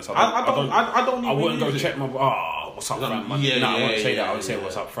 I'll be honest. I wouldn't go check my what's up, Fran? I wouldn't say that. I would say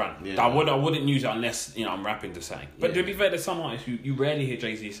what's up, Fran. Yeah. I wouldn't use it unless, you know, I'm rapping to saying. But to be fair, there's some artists you rarely hear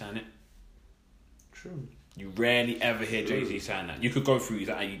Jay-Z saying it. True. You rarely ever hear Jay-Z saying that. You could go through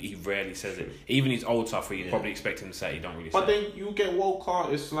that and he rarely says it. Even his old stuff where you probably expect him to say it, he don't really say it. But then you get woke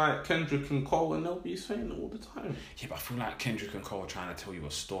artists like Kendrick and Cole and they'll be saying it all the time. Yeah, but I feel like Kendrick and Cole are trying to tell you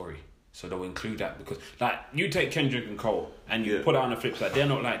a story. So they'll include that because, like, you take Kendrick and Cole and you put it on the flip side. They're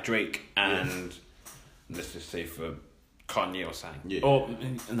not like Drake and, let's just say for Kanye or something. Yeah. Or,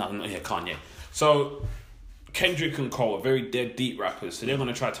 Kanye. So Kendrick and Cole are they're deep rappers. So they're going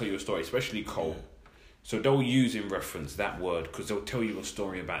to try to tell you a story, especially Cole. Yeah. So they'll use in reference that word because they'll tell you a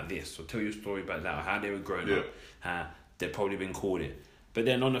story about this or tell you a story about that or how they were growing up, how they've probably been called it. But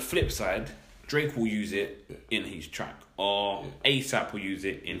then on the flip side, Drake will use it in his track or ASAP will use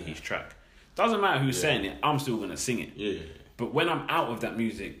it in his track. Doesn't matter who's saying it, I'm still going to sing it. Yeah. But when I'm out of that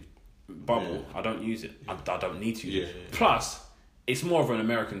music bubble, I don't use it. I don't need to use it. Plus, it's more of an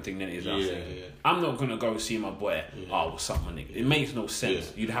American thing than it is us. I'm not going to go see my boy, what's up, my nigga? It makes no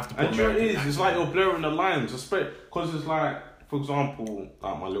sense. You'd have to put American accent. It's like you're blurring the lines. Because it's like, for example,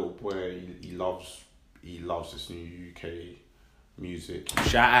 like my little boy, he loves this new UK music.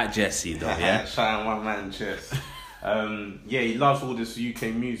 Shout out Jesse, though, yeah? Shout out my man, Jess. He loves all this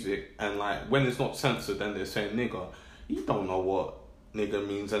UK music, and like, when it's not censored and they're saying nigga, you don't know what nigga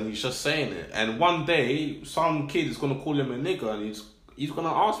means, and he's just saying it. And one day, some kid is gonna call him a nigga, and he's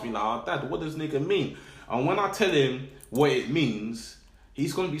gonna ask me like, oh, Dad, what does nigga mean? And when I tell him what it means,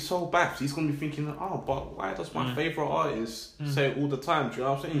 he's gonna be so baffed. He's gonna be thinking, oh, but why does my favorite artist say it all the time? Do you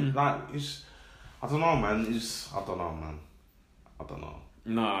know what I'm saying? Like, it's, I don't know, man. I don't know, man. I don't know.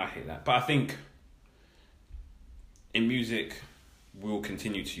 No, I hate that. But I think in music, we'll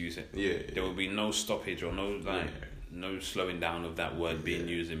continue to use it. Yeah. There will be no stoppage or no slowing down of that word being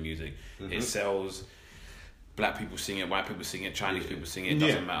used in music. Mm-hmm. It sells. Black people sing it, white people sing it, Chinese people sing it. It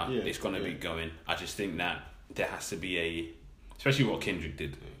doesn't matter. It's gonna be going. I just think that there has to be especially what Kendrick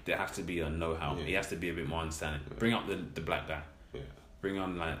did. There has to be a know-how. He has to be a bit more understanding. Bring up the black guy. Bring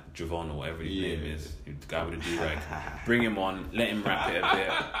on like Javon or whatever his name is, the guy with the do-rag. Bring him on, let him rap it a bit,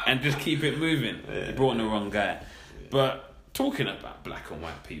 and just keep it moving. He brought in the wrong guy. But talking about black and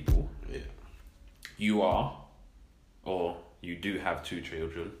white people, you are, or you do have 2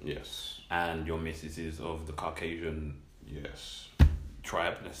 children. Yes. And your missus is of the Caucasian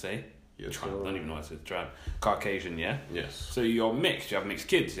tribe, let's say. Yes. Tribe, I don't even know what it says, tribe. Caucasian, yeah? Yes. So you're mixed, you have mixed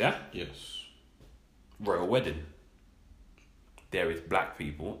kids, yeah? Yes. Royal wedding. There is black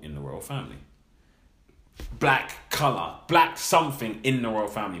people in the royal family. Black colour, black something in the royal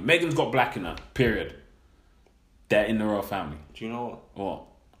family. Meghan's got black in her, period. They're in the royal family. Do you know what? What?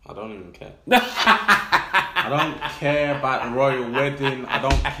 I don't even care. I don't care about the royal wedding. I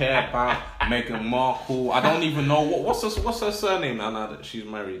don't care about Meghan Markle. I don't even know what's her surname now that she's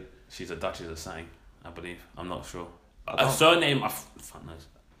married. She's a Duchess of something, I believe. I'm not sure. A surname, fuck knows.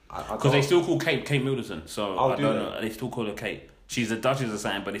 Because they still call Kate Middleton, so I don't know. They still call her Kate. She's a Duchess of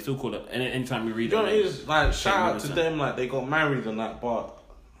something, but they still call her. Anytime we read it, it is like shout out to them, like they got married and that, but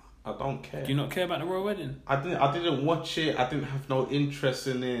I don't care. Do you not care about the royal wedding? I didn't watch it. I didn't have no interest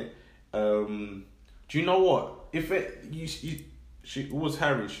in it. Do you know what? If it was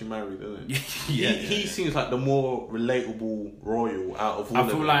Harry she married, isn't it? He seems like the more relatable royal out of all of them. I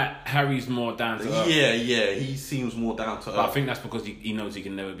feel like Harry's more down to earth. Yeah, he seems more down to earth. But I think that's because he knows he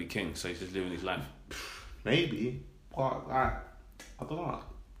can never be king, so he's just living his life. Maybe, but I don't know.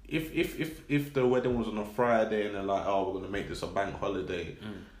 If the wedding was on a Friday and they're like, oh, we're gonna make this a bank holiday.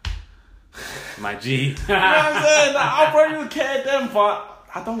 My G. You know what I'm saying? Like, I probably would care them, but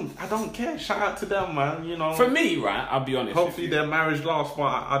I don't care. Shout out to them, man. You know. For me, right? I'll be honest. Hopefully their marriage lasts, but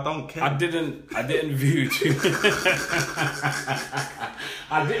I don't care. I didn't view too.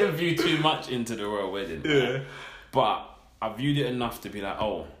 I didn't view too much into the royal wedding. Yeah. Right? But I viewed it enough to be like,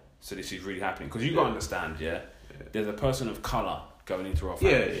 oh, so this is really happening. Because you gotta understand, there's a person of colour going into royal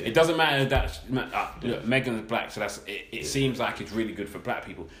family. It doesn't matter that look, Meghan's black, so that's it seems like it's really good for black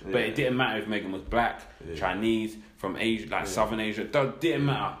people. But it didn't matter if Meghan was black, Chinese, from Asia, like Southern Asia. Didn't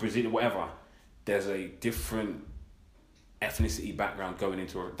matter, Brazil, whatever. There's a different ethnicity background going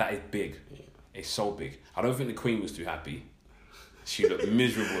into it. That is big. It's so big. I don't think the Queen was too happy. She looked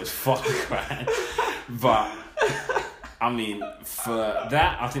miserable as fuck, right? But I mean, for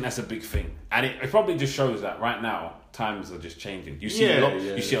that, I think that's a big thing, and it probably just shows that right now times are just changing. You see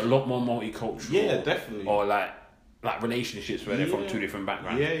you see a lot more multicultural. Yeah, definitely. Or like relationships where they're from 2 different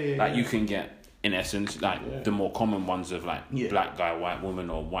backgrounds. Like you can get, in essence, like the more common ones of like black guy, white woman,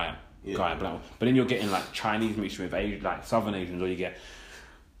 or white guy, black woman. But then you're getting like Chinese mixed with Asian, like Southern Asians, or you get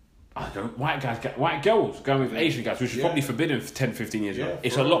white girls going with Asian guys, which was probably forbidden 10, 15 years ago.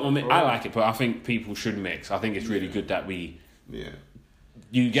 It's a lot more. I like it, but I think people should mix. I think it's really good that we.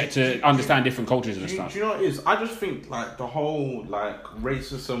 You get to understand different cultures and stuff. Do you know what it is? I just think like the whole like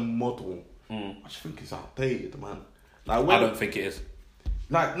racism model. I just think it's outdated, man. Like I don't think it is.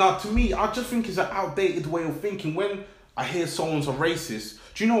 Like now, to me, I just think it's an outdated way of thinking. When I hear someone's a racist,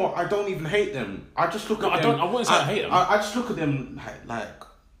 do you know what? I don't even hate them. I just look at them. I wouldn't say I hate them. I just look at them like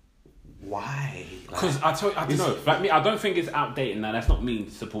why? Because I don't know. Like me, I don't think it's outdated. Now that's not me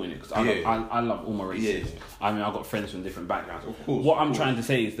supporting it. Because I love all my races. I mean, I've got friends from different backgrounds. Of course. What I'm trying to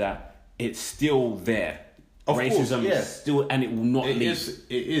say is that it's still there. Racism is still, and it will not leave. It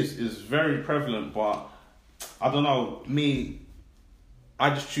is. It's very prevalent, but I don't know. Me,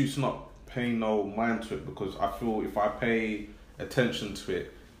 I just choose to not pay no mind to it because I feel if I pay attention to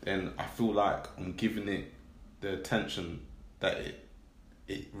it, then I feel like I'm giving it the attention that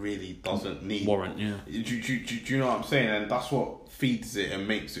it really doesn't need. Warrant, yeah. Do you know what I'm saying? And that's what feeds it and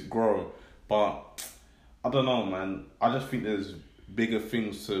makes it grow. But I don't know, man. I just think there's bigger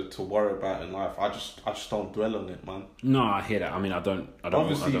things to worry about in life. I just don't dwell on it, man. No, I hear that. I mean, I don't.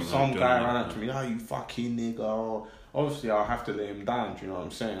 Obviously, if some guy ran up it. to me, oh, you fucking nigga. Or, obviously, I'll have to let him down. Do you know what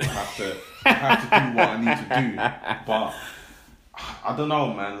I'm saying? I have to do what I need to do. But I don't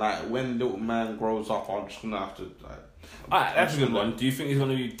know, man. Like when little man grows up, I'm just gonna have to like. Alright, that's a good one. Do you think it's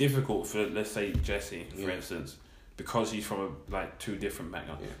going to be difficult for, let's say, Jesse, for instance, because he's from two different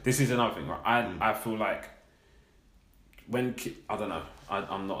backgrounds? Yeah. This is another thing, right? I feel like when I don't know,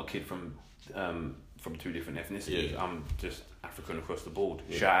 I'm not a kid from two different ethnicities. Yeah. I'm just African across the board.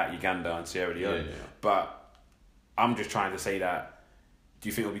 Yeah. Shout out Uganda and Sierra Leone. Yeah. But I'm just trying to say that. Do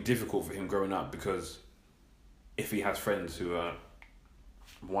you think it'll be difficult for him growing up because if he has friends who are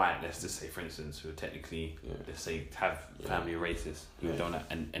white, let's just say, for instance, who are technically, let's say, have family races, who don't,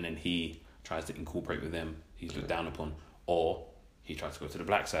 and then he tries to incorporate with them, he's looked down upon, or he tries to go to the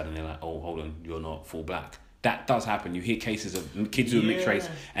black side and they're like, oh, hold on, you're not full black. That does happen. You hear cases of kids who are mixed race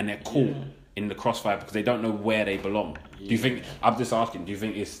and they're caught in the crossfire because they don't know where they belong. Do you think, I'm just asking, do you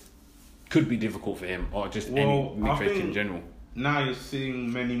think it's could be difficult for him or just any mixed race in general? Now you're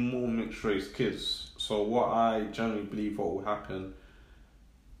seeing many more mixed race kids. So what I generally believe what will happen,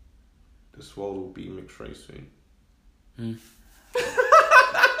 this world will be mixed race soon.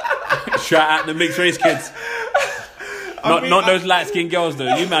 Shout out the mixed race kids. Not those light skinned girls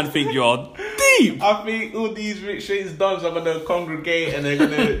though. You man think you're deep. I think all these mixed race dons are gonna congregate and they're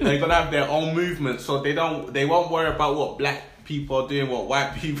gonna have their own movement. So they won't worry about what black people are doing, what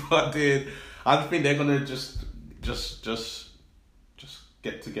white people are doing. I think they're gonna just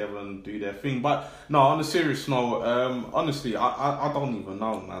get together and do their thing. But no, on a serious note, honestly, I don't even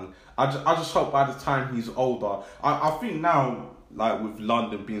know, man. I just hope by the time he's older, I think now, like with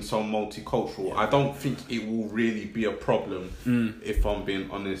London being so multicultural, I don't think it will really be a problem. If I'm being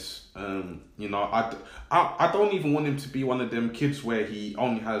honest, you know, I don't even want him to be one of them kids where he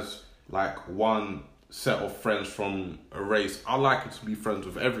only has like one set of friends from a race. I like him to be friends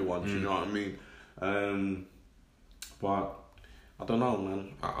with everyone. Do you know what I mean? But I don't know,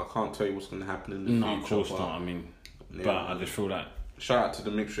 man. I can't tell you what's going to happen in the future. No, of course not. I mean, but I just feel that. Shout out to the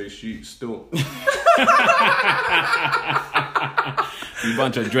mixed race youth still. You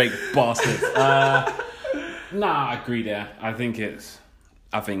bunch of Drake bastards. Nah, I agree there. I think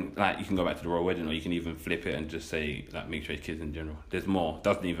like you can go back to the royal wedding, or you can even flip it and just say like mixed race kids in general. There's more.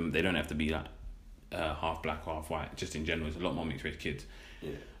 They don't have to be like half black or half white. Just in general, there's a lot more mixed race kids.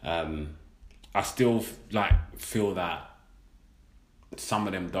 Yeah. I still feel that some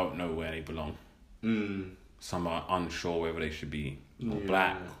of them don't know where they belong. Some are unsure whether they should be more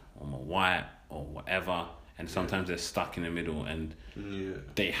black or more white or whatever, and sometimes they're stuck in the middle and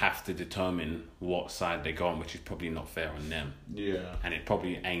they have to determine what side they go on, which is probably not fair on them. And it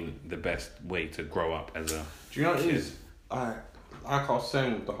probably ain't the best way to grow up as a Do you know what it is? Like I was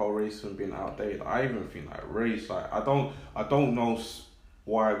saying with the whole racism being outdated, I even think like race, like I don't know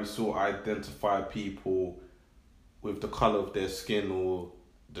why we sort of identify people with the colour of their skin or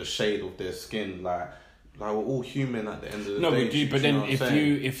the shade of their skin, like we're all human at the end of the day. But then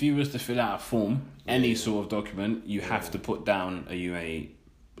if you was to fill out a form, any sort of document, you have to put down are you a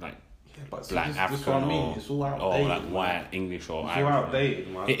black African or like white English or Irish. It's all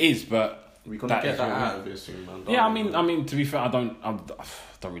outdated, man. It is, but we're gonna get that out of this soon, man. I mean, to be fair, I don't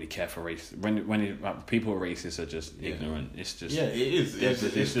really care for race. When people are racist are just ignorant. It's just it is.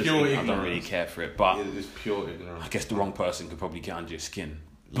 It's pure ignorance. I don't really care for it, but it's pure ignorance. I guess the wrong person could probably get under your skin.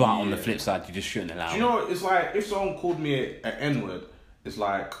 But on the flip side, you just shouldn't allow. Do you know what? It's like if someone called me an N-word, it's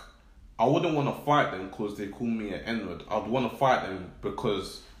like I wouldn't want to fight them because they call me an N-word. I'd want to fight them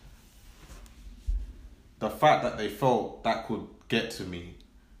because the fact that they felt that could get to me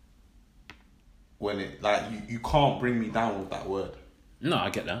when it like you can't bring me down with that word. No, I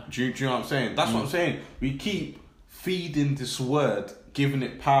get that. Do you know what I'm saying? That's what I'm saying. We keep feeding this word, giving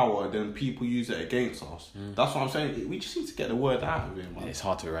it power, then people use it against us. That's what I'm saying. We just need to get the word out of it, man. It's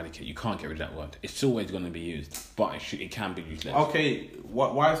hard to eradicate. You can't get rid of that word. It's always going to be used, but it can be used less. Okay,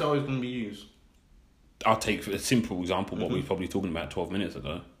 why is it always going to be used? I'll take a simple example, what we were probably talking about 12 minutes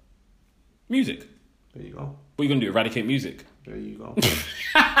ago. Music. There you go. What are you going to do, eradicate music? There you go.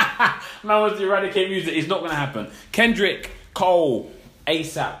 Man wants to eradicate music. It's not going to happen. Kendrick, Cole,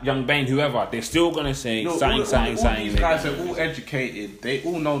 ASAP, Young Bane, whoever, they're still going to say something. These guys are all educated. They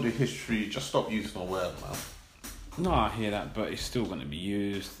all know the history. Just stop using the word, man. No, I hear that, but it's still going to be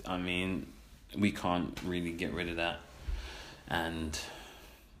used. I mean, we can't really get rid of that. And,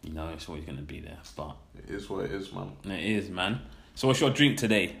 you know, it's always going to be there. But it is what it is, man. It is, man. So what's your drink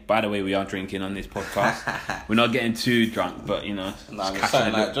today? By the way, we are drinking on this podcast. We're not getting too drunk, but you know,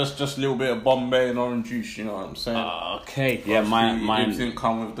 just a little bit of Bombay and orange juice. You know what I'm saying? Okay, yeah, mine didn't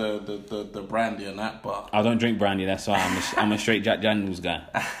come with the brandy and that, but I don't drink brandy. That's why I'm a straight Jack Daniels guy.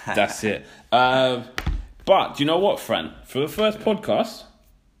 That's it. But do you know what, Fran? For the first podcast,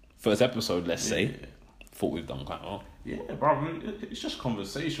 first episode, let's say, thought we've done quite well. Yeah, bro. It's just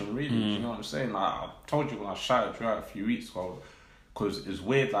conversation, really. You know what I'm saying? Like, I told you when I shouted you out a few weeks ago, because it's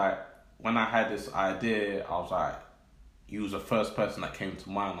weird. Like, when I had this idea, I was like, you was the first person that came to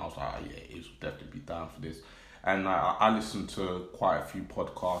mind. I was like, oh, yeah, he would definitely be down for this. And I listened to quite a few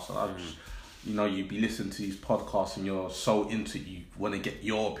podcasts, and I just, you know, you'd be listening to these podcasts and you're so into it, you want to get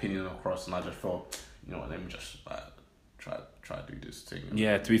your opinion across, and I just thought, you know what, let me just try to do this thing.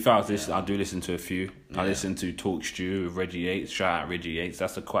 Yeah, to be fair, I do listen to a few. I listen to Talk Stew with Reggie Yates. Shout out Reggie Yates.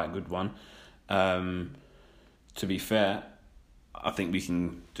 That's a quite good one. To be fair, I think we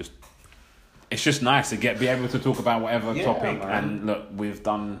can just... It's just nice to be able to talk about whatever topic. Man. And look, we've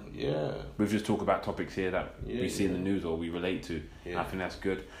just talked about topics here that we see in the news or we relate to. Yeah. I think that's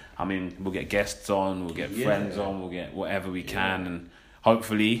good. I mean, we'll get guests on, we'll get friends on, we'll get whatever we can, and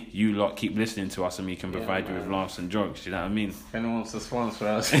hopefully you lot keep listening to us and we can provide you with laughs and jokes. You know what I mean? If anyone wants to sponsor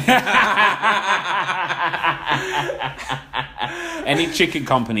us. Any chicken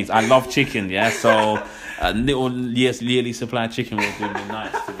companies? I love chicken, yeah? So a little yearly supply of chicken would be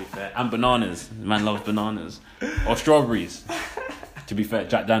nice, to be fair. And bananas. Man loves bananas. Or strawberries. To be fair,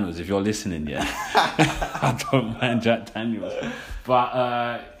 Jack Daniels, if you're listening, yeah. I don't mind Jack Daniels.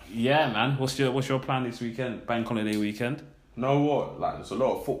 But yeah, man, what's your plan this weekend? Bank holiday weekend? Know what? Like, there's a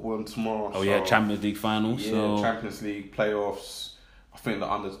lot of football on tomorrow. Oh, yeah, Champions League finals. Yeah, Champions League playoffs. I think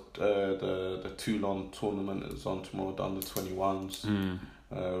the Toulon tournament is on tomorrow, the under-21s.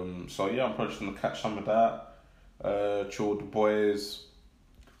 So, yeah, I'm probably just going to catch some of that. Chill with the boys.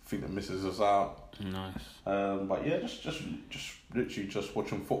 I think the missus is out. Nice. But, yeah, just literally just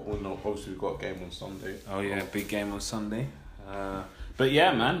watching football. And obviously, we've got a game on Sunday. Oh, yeah, big game on Sunday. But,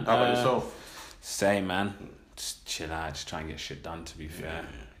 yeah, man. How about yourself? Same, man. Just chill out, just try and get shit done, to be fair.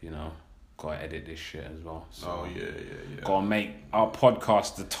 You know, gotta edit this shit as well. So yeah. Gotta make our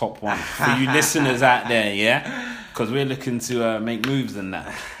podcast the top one for you listeners out there, yeah? Because we're looking to make moves in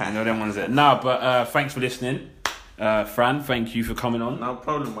that. You know them ones that... No, but thanks for listening. Fran, thank you for coming on. No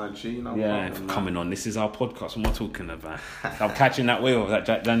problem, man, G. No problem, for coming on. This is our podcast. What am I talking about? I'm catching that wheel of that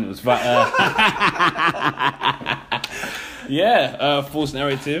Jack Daniels. But... false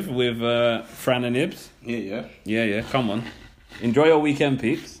narrative with Fran and Ibs. Yeah. Yeah, come on. Enjoy your weekend,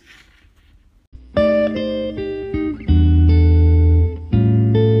 peeps.